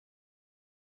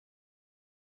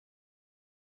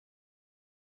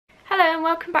Hello and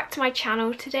welcome back to my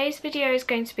channel. Today's video is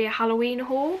going to be a Halloween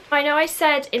haul. I know I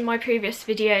said in my previous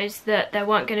videos that there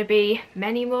weren't going to be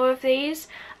many more of these.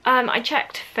 I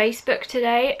checked Facebook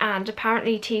today and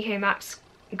apparently TKMAXX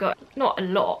got not a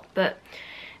lot but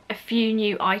a few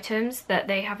new items that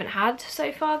they haven't had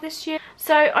so far this year.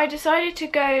 So I decided to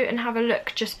go and have a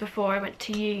look just before I went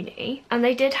to uni, and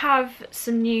they did have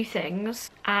some new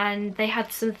things and they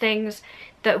had some things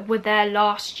that were there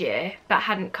last year but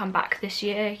hadn't come back this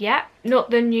year yet.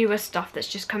 Not the newer stuff that's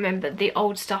just come in, but the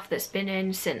old stuff that's been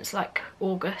in since like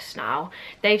August now.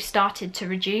 They've started to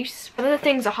reduce. Some of the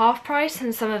things are half price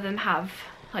and some of them have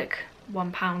like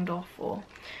 £1 off, or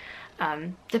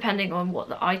depending on what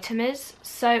the item is.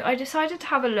 So I decided to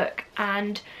have a look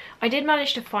and I did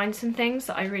manage to find some things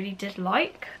that I really did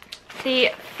like.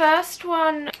 The first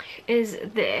one is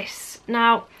this.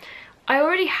 Now I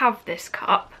already have this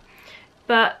cup,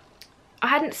 but I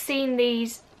hadn't seen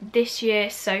these this year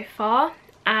so far,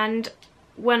 and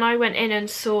when I went in and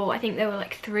saw, I think there were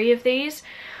like 3 of these,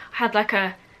 I had like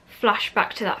a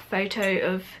flashback to that photo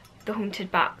of the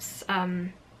Haunted Bats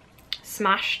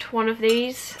smashed one of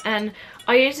these, and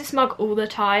I use this mug all the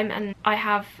time and I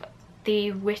have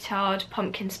the Wittard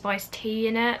pumpkin spice tea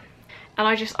in it and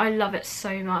I love it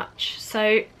so much.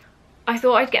 So I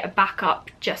thought I'd get a backup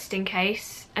just in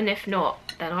case, and if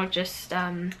not then I'll just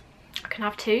I can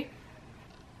have 2.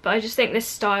 But I just think this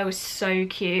style is so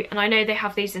cute, and I know they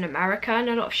have these in America in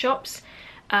a lot of shops,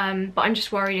 but I'm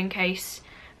just worried in case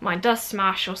mine does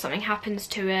smash or something happens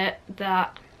to it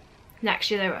that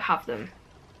next year they won't have them.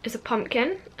 It's a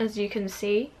pumpkin, as you can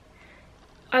see.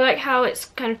 I like how it's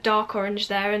kind of dark orange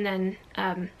there, and then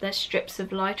there's strips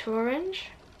of lighter orange,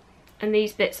 and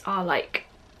these bits are like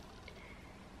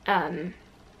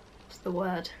what's the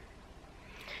word,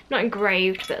 not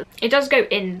engraved, but it does go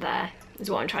in there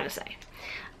is what I'm trying to say.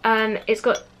 It's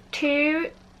got 2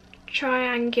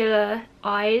 triangular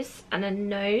eyes and a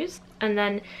nose, and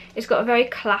then it's got a very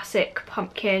classic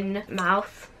pumpkin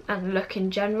mouth and look in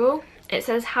general. It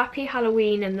says Happy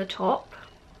Halloween in the top,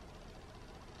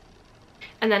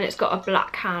 and then it's got a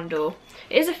black handle.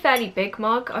 It is a fairly big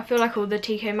mug. I feel like all the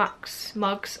TKMAXX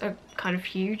mugs are kind of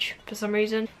huge for some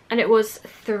reason, and it was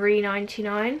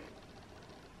 £3.99.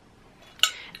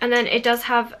 And then it does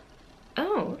have,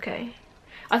 oh okay,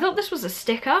 I thought this was a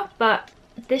sticker, but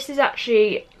this is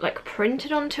actually like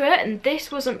printed onto it, and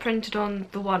this wasn't printed on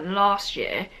the one last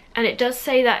year. And it does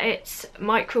say that it's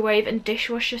microwave and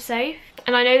dishwasher safe.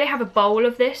 And I know they have a bowl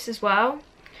of this as well,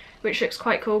 which looks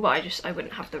quite cool, but I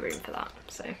wouldn't have the room for that.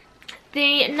 So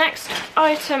the next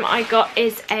item I got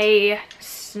is a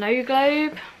snow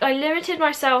globe. I limited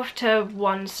myself to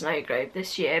 1 snow globe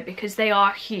this year because they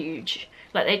are huge.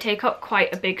 Like, they take up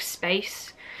quite a big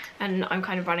space and I'm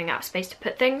kind of running out of space to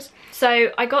put things.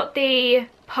 So I got the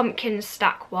pumpkin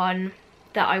stack one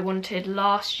that I wanted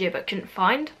last year but couldn't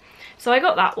find. So I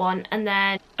got that one, and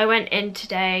then I went in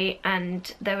today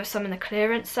and there was some in the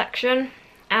clearance section,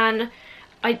 and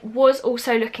I was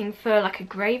also looking for like a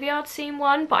graveyard scene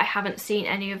one, but I haven't seen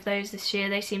any of those this year.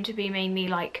 They seem to be mainly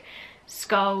like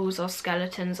skulls or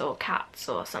skeletons or cats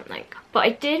or something. But I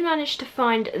did manage to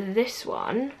find this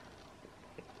one,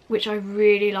 which I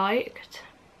really liked,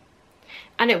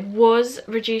 and it was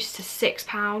reduced to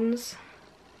 £6.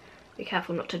 Be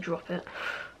careful not to drop it.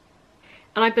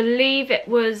 And I believe it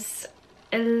was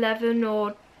 £11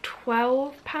 or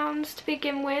 £12 to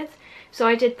begin with, so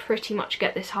I did pretty much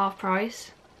get this half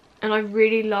price, and I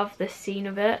really love the scene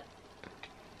of it.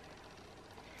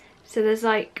 So there's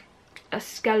like a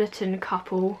skeleton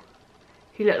couple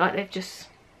who look like they've just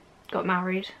got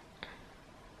married,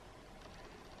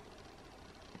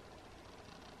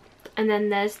 and then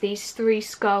there's these 3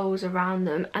 skulls around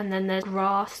them, and then there's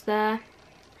grass there,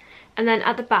 and then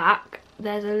at the back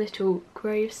there's a little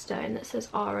gravestone that says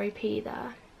RIP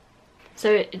there.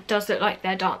 So it does look like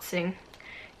they're dancing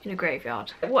in a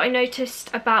graveyard. What I noticed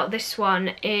about this one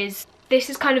is this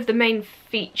is kind of the main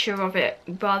feature of it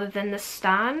rather than the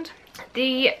stand.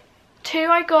 The 2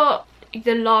 I got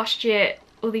either last year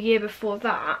or the year before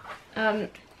that,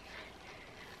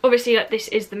 obviously like this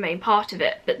is the main part of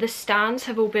it, but the stands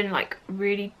have all been like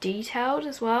really detailed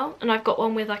as well. And I've got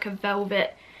one with like a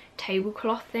velvet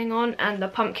tablecloth thing on, and the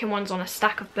pumpkin one's on a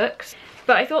stack of books.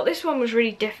 But I thought this one was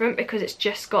really different because it's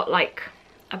just got like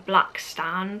a black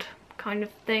stand kind of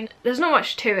thing. There's not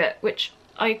much to it, which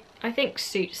I think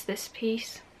suits this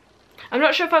piece. I'm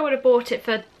not sure if I would have bought it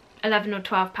for £11 or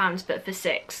 £12, but for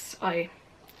 £6 I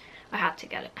had to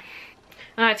get it.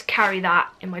 And I had to carry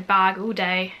that in my bag all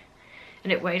day,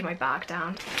 and it weighed my bag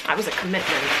down. That was a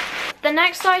commitment. The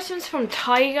next item's from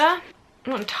Tiger.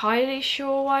 I'm not entirely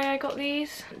sure why I got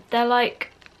these. They're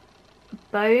like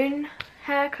bone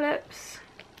hair clips.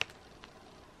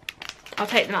 I'll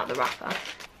take them out of the wrapper.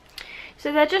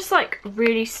 So they're just like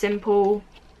really simple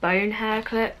bone hair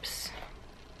clips.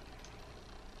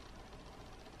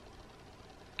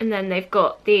 And then they've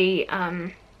got the,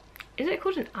 is it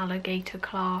called an alligator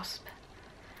clasp?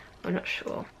 I'm not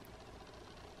sure.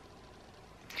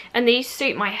 And these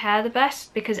suit my hair the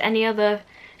best because any other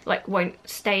like won't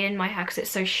stay in my hair because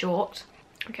it's so short.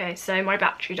 Okay, so my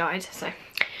battery died. So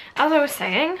as I was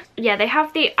saying, yeah, they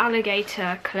have the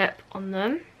alligator clip on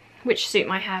them, which suit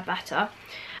my hair better.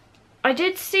 I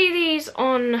did see these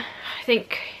on, I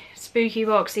think, Spooky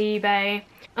Box, eBay,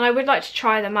 and I would like to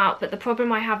try them out, but the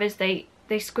problem I have is they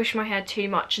squish my hair too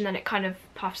much and then it kind of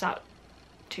puffs out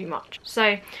too much.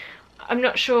 So I'm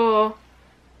not sure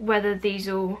whether these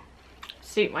will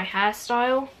suit my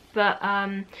hairstyle, but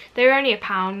they were only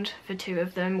 £1 for 2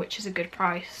 of them, which is a good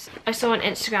price. I saw on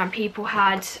Instagram people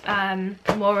had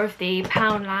more of the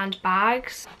Poundland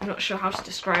bags. I'm not sure how to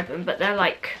describe them, but they're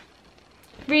like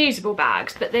reusable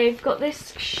bags, but they've got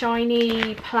this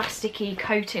shiny plasticky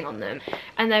coating on them,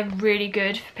 and they're really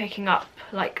good for picking up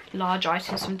like large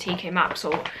items from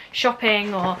TKMAXX or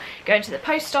shopping or going to the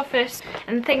post office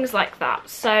and things like that.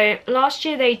 So last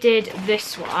year they did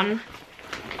this one,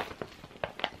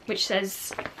 which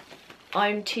says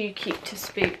 "I'm too cute to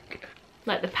spook."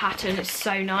 Like the pattern is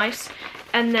so nice.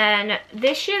 And then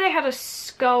this year they had a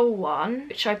skull one,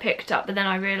 which I picked up, but then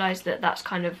I realised that that's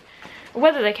kind of,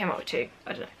 whether they came out with 2,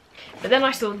 I don't know. But then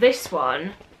I saw this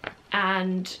one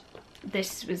and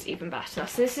this was even better.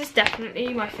 So this is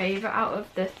definitely my favourite out of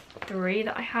the 3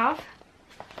 that I have.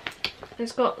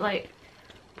 It's got like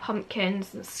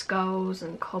pumpkins and skulls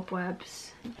and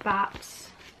cobwebs, bats,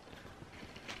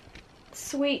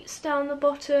 sweets down the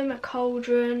bottom, a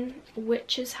cauldron, a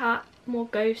witch's hat, more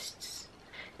ghosts,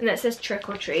 and it says trick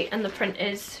or treat, and the print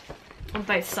is on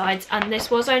both sides. And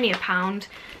this was only £1,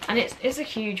 and it's a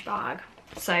huge bag.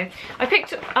 So I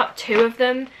picked up 2 of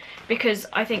them because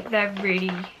I think they're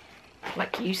really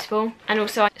like useful, and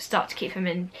also I start to keep them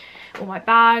in all my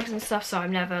bags and stuff, so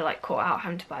I'm never like caught out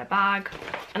having to buy a bag.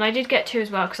 And I did get 2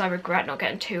 as well because I regret not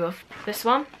getting 2 of this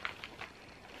one,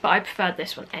 but I preferred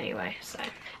this one anyway. So,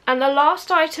 and the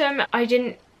last item I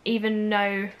didn't even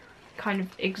know kind of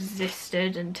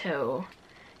existed until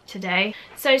today.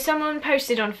 So someone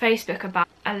posted on Facebook about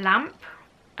a lamp,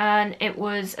 and it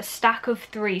was a stack of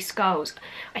 3 skulls.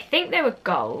 I think they were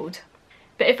gold,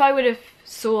 but if I would have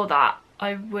saw that,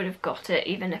 I would have got it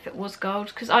even if it was gold,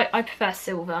 because I prefer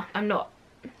silver. I'm not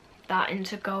that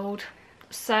into gold,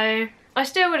 so I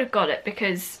still would have got it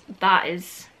because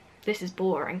this is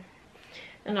boring.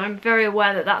 And I'm very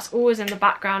aware that that's always in the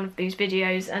background of these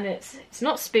videos, and it's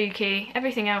not spooky.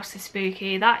 Everything else is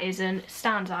spooky, that isn't, it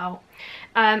stands out.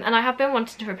 And I have been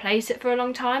wanting to replace it for a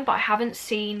long time, but I haven't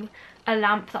seen a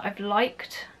lamp that I've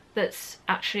liked that's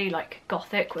actually like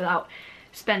gothic without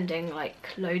spending like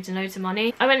loads and loads of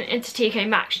money. I went into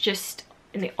TKMAXX just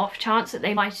in the off chance that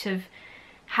they might have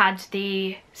had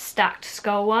the stacked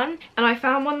skull one, and I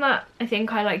found one that I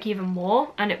think I like even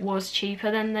more, and it was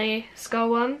cheaper than the skull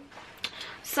one.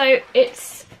 So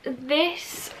it's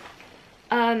this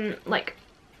like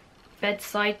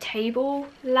bedside table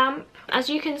lamp. As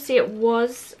you can see, it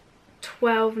was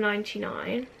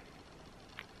 £12.99.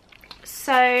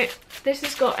 So this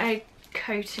has got a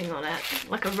coating on it,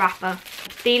 like a wrapper.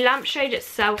 The lampshade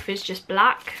itself is just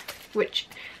black, which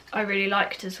I really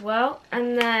liked as well.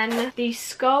 And then the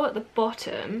skull at the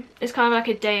bottom is kind of like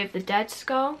a Day of the Dead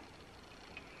skull.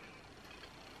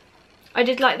 I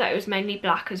did like that it was mainly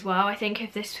black as well. I think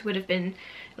if this would have been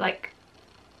like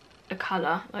a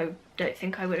colour, I don't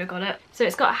think I would have got it. So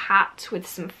it's got a hat with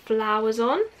some flowers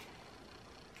on,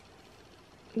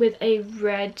 with a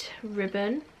red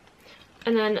ribbon.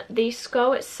 And then the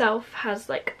skull itself has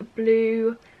like a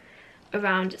blue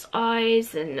around its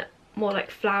eyes and more like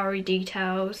flowery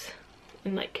details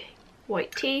and like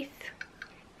white teeth.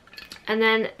 And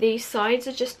then the sides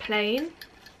are just plain,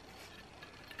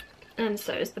 and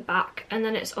so is the back. And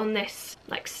then it's on this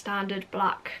like standard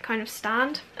black kind of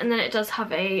stand, and then it does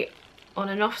have a on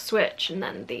and off switch and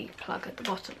then the plug at the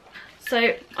bottom.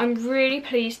 So I'm really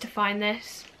pleased to find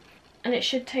this, and it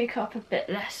should take up a bit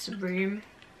less room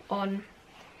on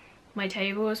my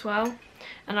table as well,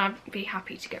 and I'd be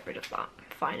happy to get rid of that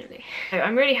finally. So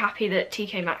I'm really happy that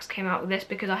TKMAXX came out with this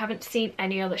because I haven't seen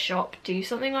any other shop do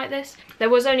something like this. There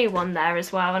was only one there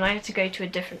as well, and I had to go to a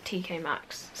different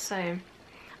TKMAXX, so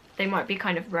they might be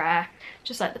kind of rare,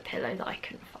 just like the pillow that I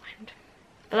couldn't find.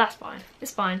 But that's fine,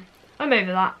 it's fine, I'm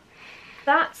over that.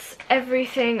 That's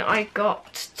everything I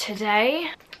got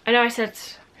today. I know I said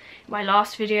in my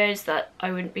last videos that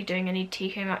I wouldn't be doing any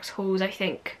TKMAXX hauls. I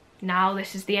think now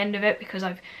this is the end of it because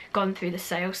I've gone through the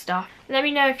sale stuff. Let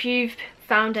me know if you've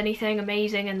found anything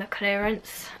amazing in the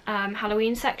clearance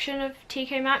Halloween section of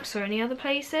TK Maxx or any other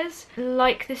places.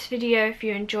 Like this video if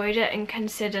you enjoyed it and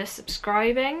consider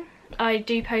subscribing. I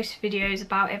do post videos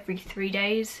about every 3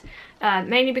 days,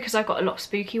 mainly because I've got a lot of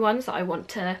spooky ones that I want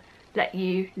to let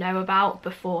you know about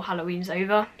before Halloween's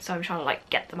over, so I'm trying to like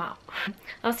get them out.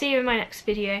 I'll see you in my next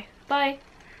video. Bye!